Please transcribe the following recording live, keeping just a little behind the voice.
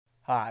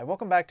Hi,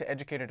 welcome back to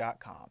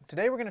Educator.com.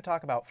 Today we're going to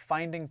talk about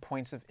finding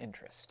points of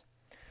interest.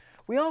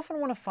 We often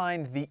want to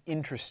find the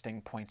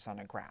interesting points on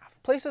a graph,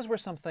 places where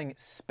something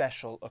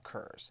special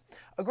occurs.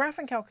 A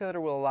graphing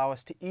calculator will allow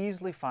us to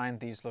easily find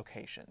these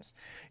locations.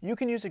 You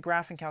can use a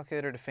graphing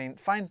calculator to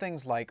find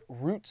things like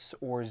roots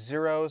or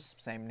zeros,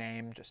 same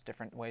name, just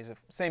different ways of,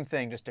 same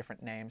thing, just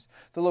different names.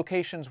 The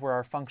locations where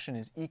our function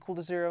is equal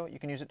to 0. You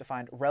can use it to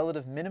find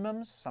relative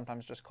minimums,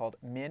 sometimes just called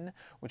min,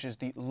 which is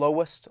the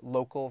lowest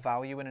local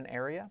value in an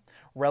area.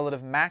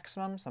 Relative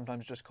maximum,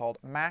 sometimes just called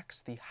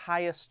max, the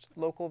highest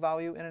local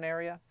value in an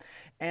area.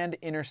 And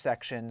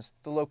intersections,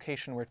 the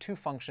location where two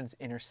functions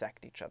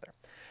intersect each other.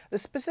 The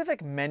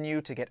specific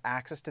menu to get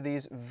access to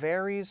these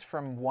varies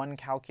from one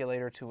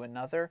calculator to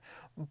another,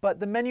 but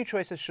the menu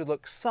choices should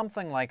look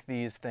something like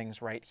these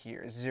things right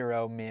here: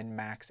 0, min,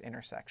 max,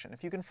 intersection.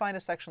 If you can find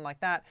a section like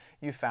that,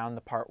 you found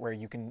the part where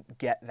you can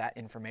get that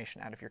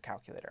information out of your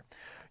calculator.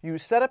 You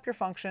set up your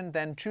function,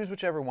 then choose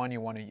whichever one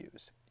you want to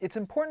use. It's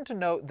important to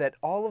note that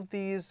all of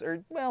these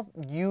are, well,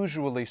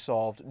 usually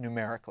solved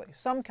numerically.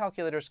 Some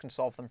calculators can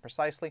solve them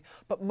precisely,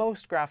 but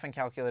most graphing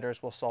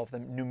calculators will solve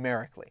them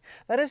numerically.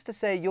 That is to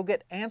say, you'll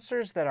get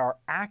answers that are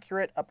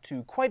accurate up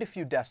to quite a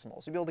few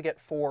decimals. You'll be able to get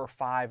 4 or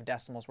 5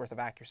 decimals worth of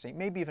accuracy,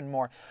 maybe even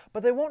more,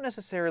 but they won't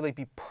necessarily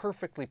be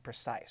perfectly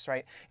precise,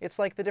 right? It's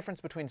like the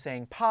difference between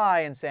saying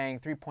pi and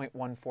saying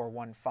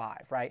 3.1415,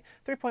 right?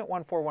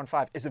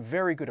 3.1415 is a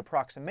very good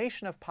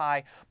approximation of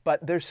pi,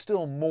 but there's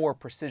still more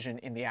precision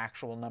in the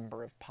actual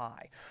number of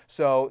pi.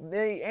 So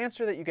the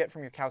answer that you get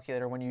from your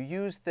calculator when you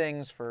use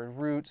things for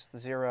roots, the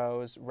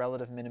zeros,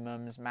 relative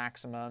minimums,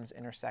 maximums,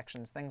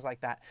 intersections, things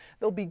like that,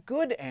 they'll be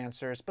good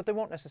answers, but they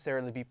won't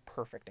necessarily be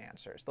perfect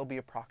answers. They'll be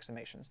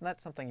approximations, and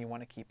that's something you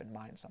want to keep in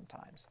mind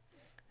sometimes.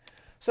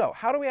 So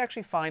how do we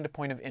actually find a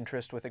point of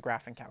interest with a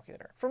graphing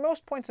calculator? For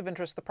most points of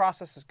interest, the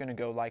process is going to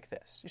go like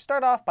this. You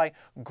start off by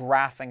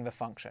graphing the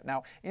function.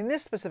 Now, in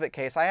this specific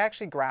case, I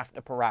actually graphed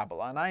a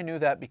parabola, and I knew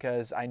that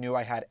because I knew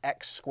I had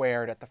x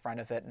squared at the front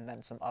of it and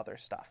then some other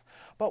stuff.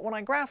 But when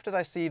I graphed it,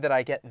 I see that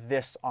I get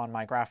this on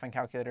my graphing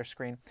calculator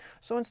screen.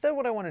 So instead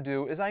what I want to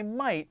do is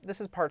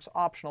this is part's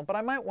optional, but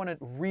I might want to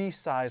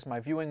resize my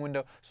viewing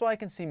window so I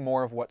can see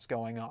more of what's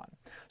going on.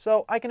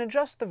 So I can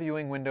adjust the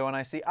viewing window and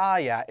I see,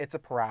 yeah, it's a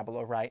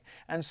parabola, right?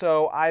 And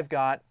so I've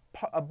got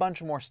a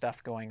bunch more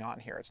stuff going on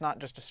here. It's not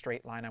just a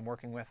straight line I'm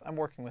working with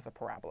a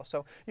parabola.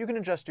 So you can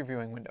adjust your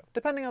viewing window.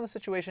 Depending on the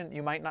situation,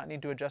 you might not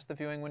need to adjust the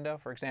viewing window.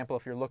 For example,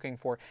 if you're looking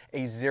for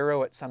a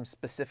 0 at some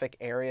specific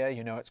area,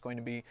 you know it's going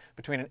to be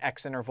between an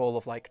x interval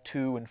of like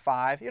 2 and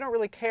 5. You don't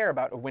really care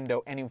about a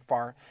window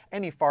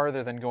any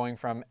farther than going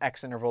from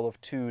x interval of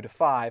 2 to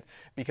 5,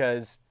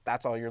 because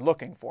that's all you're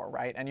looking for,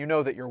 right? And you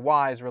know that your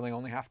y's really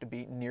only have to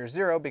be near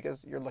 0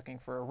 because you're looking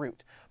for a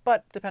root.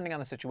 But depending on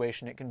the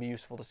situation, it can be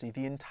useful to see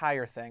the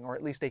entire thing, or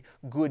at least a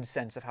good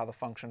sense of how the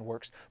function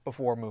works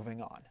before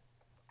moving on.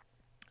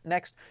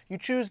 Next, you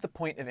choose the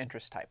point of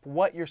interest type,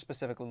 what you're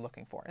specifically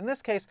looking for. In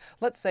this case,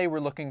 let's say we're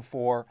looking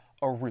for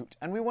a root,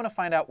 and we want to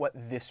find out what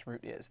this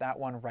root is, that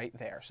one right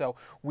there. So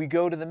we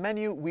go to the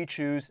menu, we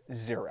choose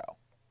 0.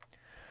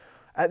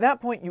 At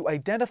that point, you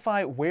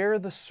identify where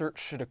the search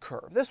should occur.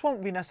 This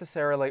won't be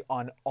necessarily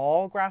on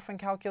all graphing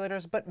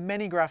calculators, but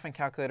many graphing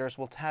calculators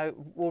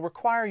will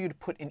require you to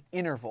put an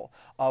interval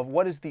of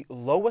what is the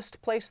lowest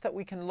place that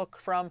we can look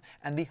from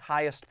and the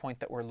highest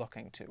point that we're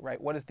looking to, right?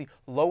 What is the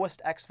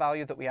lowest x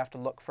value that we have to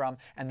look from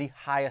and the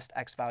highest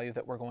x value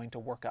that we're going to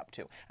work up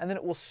to. And then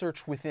it will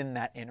search within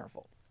that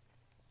interval.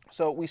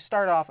 So we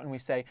start off and we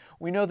say,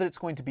 we know that it's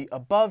going to be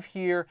above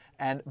here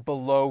and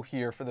below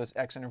here for those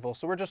x intervals.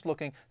 So we're just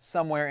looking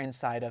somewhere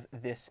inside of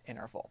this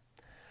interval.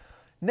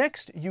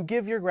 Next, you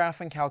give your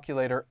graphing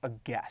calculator a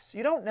guess.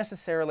 You don't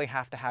necessarily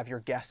have to have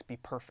your guess be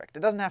perfect. It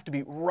doesn't have to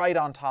be right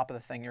on top of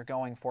the thing you're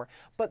going for,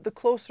 but the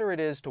closer it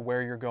is to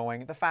where you're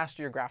going, the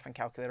faster your graphing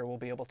calculator will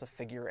be able to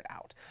figure it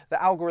out. The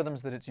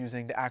algorithms that it's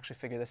using to actually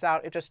figure this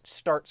out, it just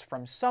starts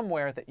from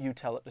somewhere that you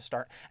tell it to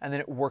start, and then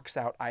it works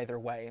out either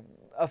way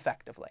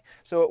effectively.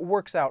 So it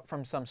works out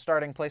from some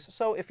starting place.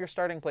 So if your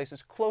starting place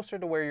is closer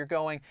to where you're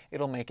going,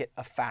 it'll make it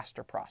a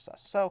faster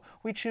process. So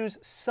we choose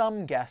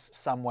some guess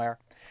somewhere,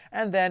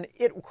 and then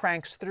it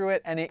cranks through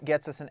it and it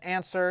gets us an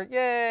answer.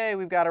 Yay,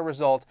 we've got a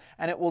result,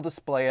 and it will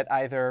display it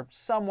either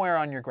somewhere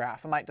on your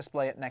graph. It might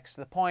display it next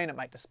to the point, it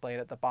might display it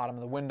at the bottom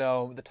of the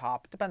window, the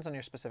top, it depends on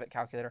your specific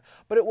calculator,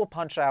 but it will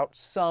punch out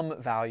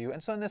some value.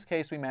 And so in this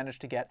case, we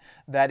managed to get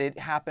that it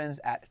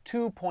happens at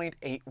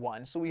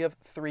 2.81, so we have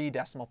 3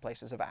 decimal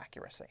places of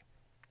accuracy.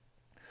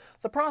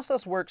 The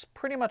process works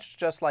pretty much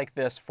just like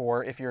this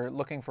for if you're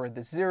looking for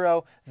the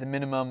 0, the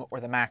minimum, or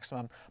the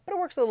maximum, but it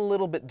works a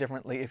little bit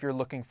differently if you're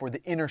looking for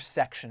the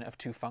intersection of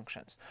two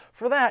functions.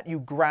 For that, you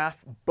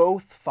graph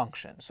both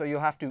functions. So you'll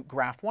have to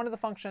graph one of the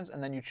functions,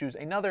 and then you choose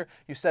another,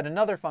 you set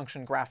another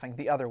function graphing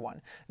the other one.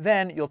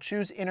 Then you'll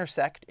choose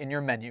intersect in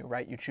your menu,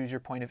 right? You choose your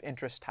point of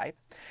interest type.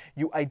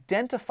 You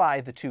identify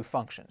the two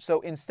functions.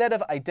 So instead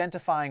of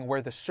identifying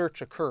where the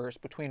search occurs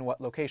between what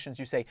locations,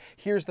 you say,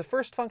 here's the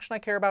first function I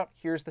care about,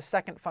 here's the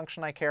second function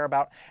I care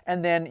about,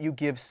 and then you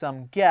give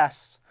some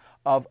guess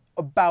of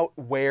about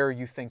where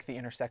you think the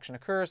intersection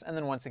occurs, and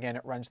then once again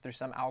it runs through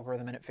some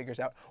algorithm and it figures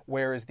out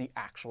where is the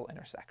actual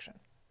intersection.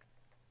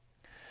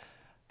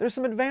 There's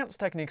some advanced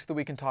techniques that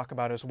we can talk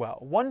about as well.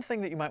 One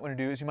thing that you might want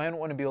to do is you might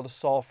want to be able to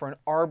solve for an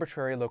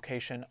arbitrary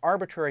location,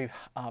 arbitrary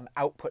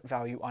output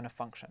value on a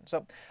function.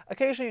 So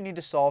occasionally you need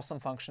to solve some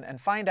function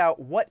and find out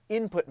what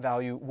input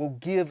value will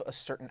give a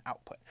certain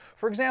output.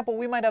 For example,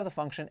 we might have the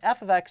function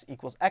f of x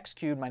equals x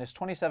cubed minus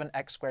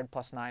 27x squared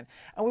plus 9,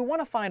 and we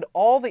want to find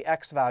all the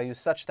x values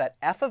such that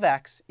f of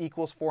x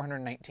equals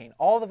 419,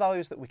 all the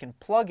values that we can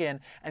plug in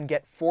and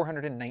get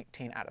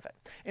 419 out of it.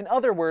 In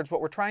other words, what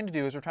we're trying to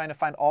do is we're trying to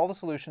find all the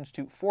solutions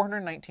to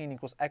 419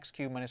 equals x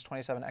cubed minus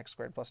 27x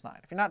squared plus 9.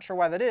 If you're not sure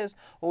why that is,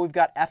 well, we've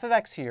got f of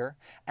x here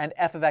and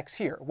f of x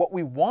here. What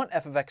we want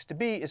f of x to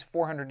be is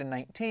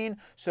 419,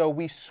 so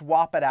we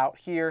swap it out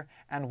here,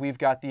 and we've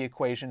got the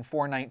equation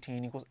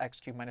 419 equals x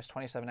cubed minus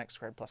 27x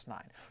squared plus 9.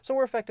 So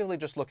we're effectively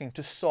just looking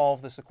to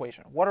solve this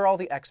equation. What are all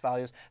the x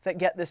values that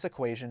get this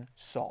equation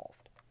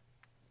solved?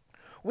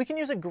 We can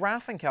use a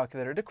graphing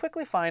calculator to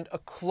quickly find a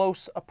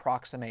close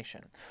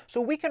approximation.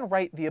 So we can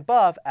write the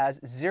above as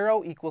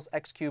 0 equals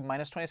x cubed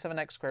minus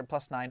 27x squared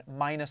plus 9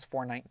 minus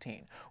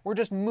 419. We're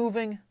just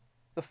moving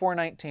the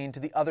 419 to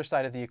the other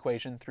side of the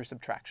equation through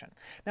subtraction.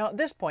 Now at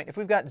this point, if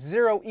we've got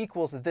 0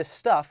 equals this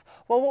stuff,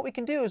 well, what we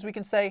can do is we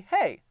can say,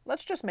 hey,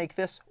 let's just make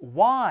this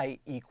y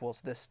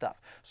equals this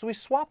stuff. So we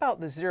swap out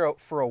the 0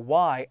 for a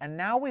y, and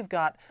now we've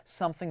got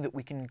something that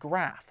we can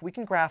graph. We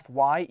can graph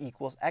y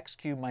equals x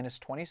cubed minus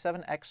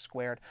 27x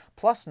squared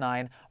plus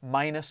 9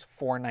 minus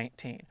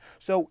 419.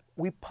 So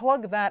we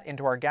plug that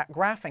into our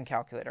graphing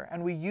calculator,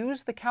 and we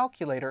use the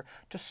calculator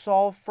to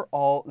solve for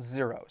all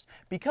zeros.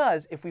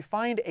 Because if we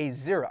find a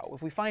 0,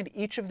 if we find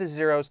each of the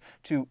zeros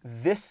to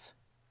this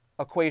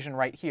equation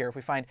right here, if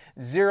we find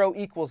 0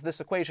 equals this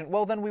equation,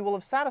 well, then we will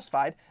have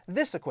satisfied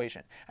this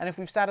equation. And if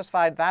we've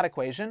satisfied that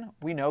equation,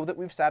 we know that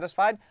we've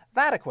satisfied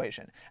that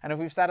equation. And if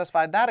we've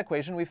satisfied that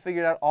equation, we've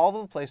figured out all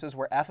of the places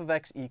where f of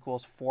x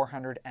equals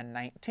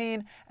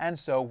 419, and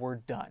so we're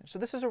done. So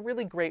this is a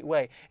really great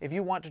way if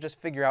you want to just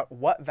figure out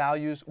what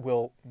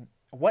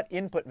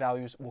input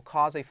values will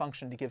cause a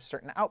function to give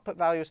certain output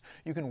values.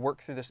 You can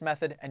work through this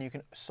method and you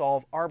can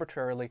solve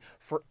arbitrarily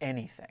for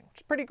anything, which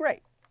is pretty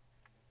great.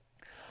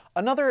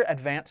 Another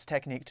advanced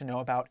technique to know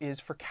about is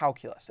for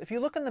calculus. If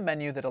you look in the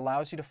menu that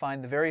allows you to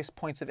find the various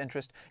points of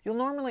interest, you'll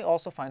normally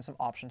also find some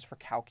options for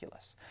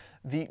calculus.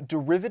 The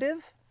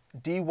derivative,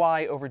 dy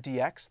over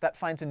dx, that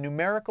finds a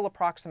numerical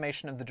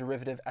approximation of the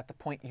derivative at the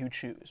point you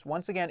choose.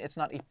 Once again, it's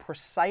not a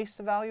precise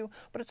value,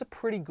 but it's a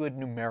pretty good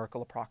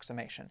numerical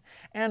approximation.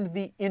 And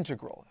the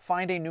integral,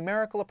 find a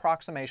numerical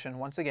approximation,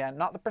 once again,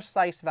 not the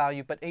precise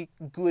value, but a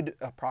good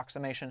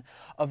approximation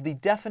of the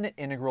definite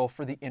integral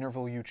for the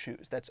interval you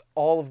choose. That's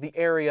all of the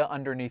area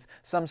underneath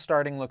some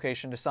starting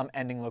location to some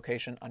ending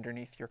location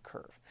underneath your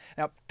curve.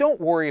 Now, don't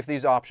worry if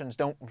these options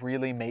don't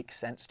really make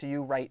sense to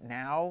you right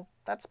now.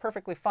 That's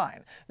perfectly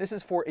fine. This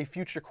is for a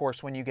future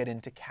course when you get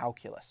into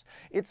calculus.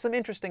 It's some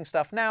interesting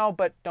stuff now,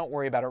 but don't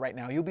worry about it right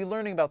now. You'll be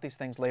learning about these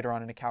things later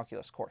on in a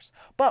calculus course.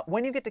 But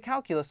when you get to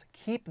calculus,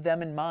 keep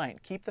them in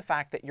mind. Keep the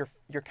fact that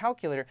your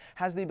calculator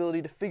has the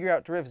ability to figure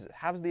out derivatives,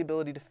 has the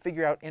ability to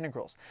figure out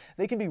integrals.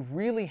 They can be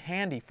really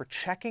handy for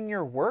checking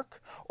your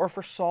work or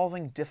for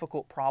solving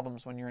difficult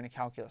problems when you're in a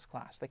calculus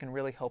class. They can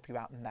really help you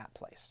out in that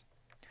place.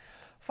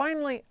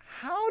 Finally,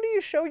 how do you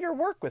show your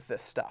work with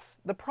this stuff?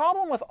 The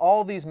problem with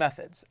all these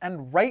methods,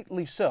 and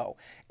rightly so,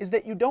 is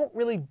that you don't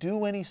really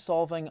do any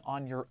solving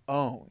on your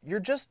own. You're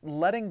just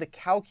letting the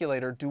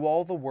calculator do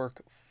all the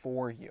work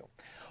for you.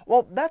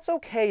 Well, that's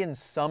okay in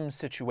some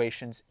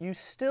situations. You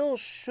still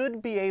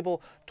should be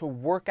able to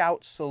work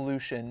out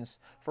solutions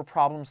for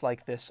problems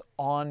like this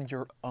on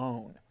your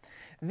own.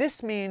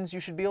 This means you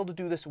should be able to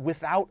do this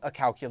without a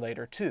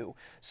calculator too.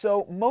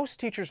 So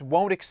most teachers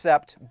won't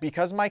accept,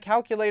 because my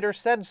calculator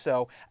said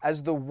so,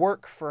 as the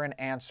work for an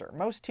answer.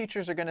 Most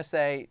teachers are going to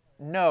say,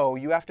 no,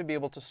 you have to be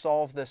able to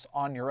solve this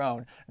on your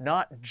own,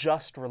 not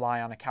just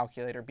rely on a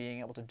calculator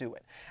being able to do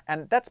it.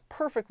 And that's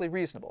perfectly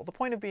reasonable. The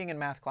point of being in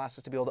math class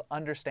is to be able to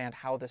understand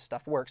how this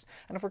stuff works.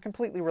 And if we're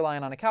completely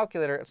relying on a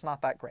calculator, it's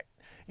not that great.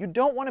 You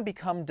don't want to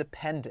become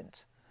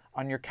dependent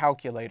on your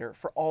calculator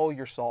for all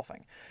your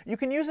solving. You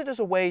can use it as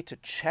a way to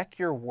check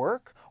your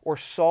work or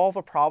solve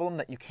a problem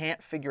that you can't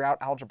figure out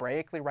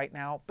algebraically right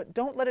now, but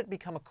don't let it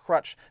become a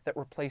crutch that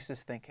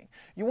replaces thinking.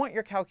 You want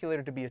your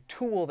calculator to be a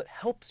tool that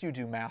helps you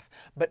do math,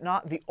 but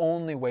not the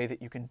only way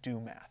that you can do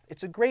math.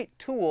 It's a great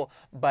tool,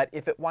 but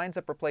if it winds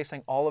up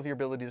replacing all of your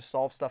ability to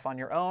solve stuff on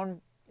your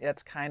own,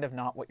 that's kind of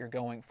not what you're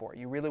going for.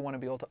 You really want to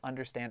be able to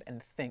understand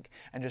and think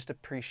and just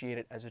appreciate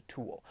it as a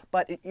tool.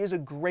 But it is a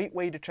great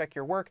way to check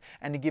your work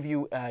and to give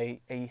you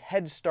a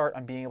head start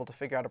on being able to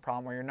figure out a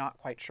problem where you're not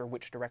quite sure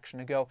which direction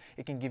to go.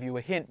 It can give you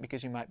a hint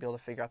because you might be able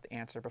to figure out the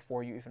answer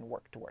before you even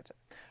work towards it.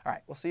 All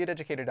right, we'll see you at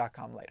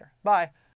educator.com later. Bye.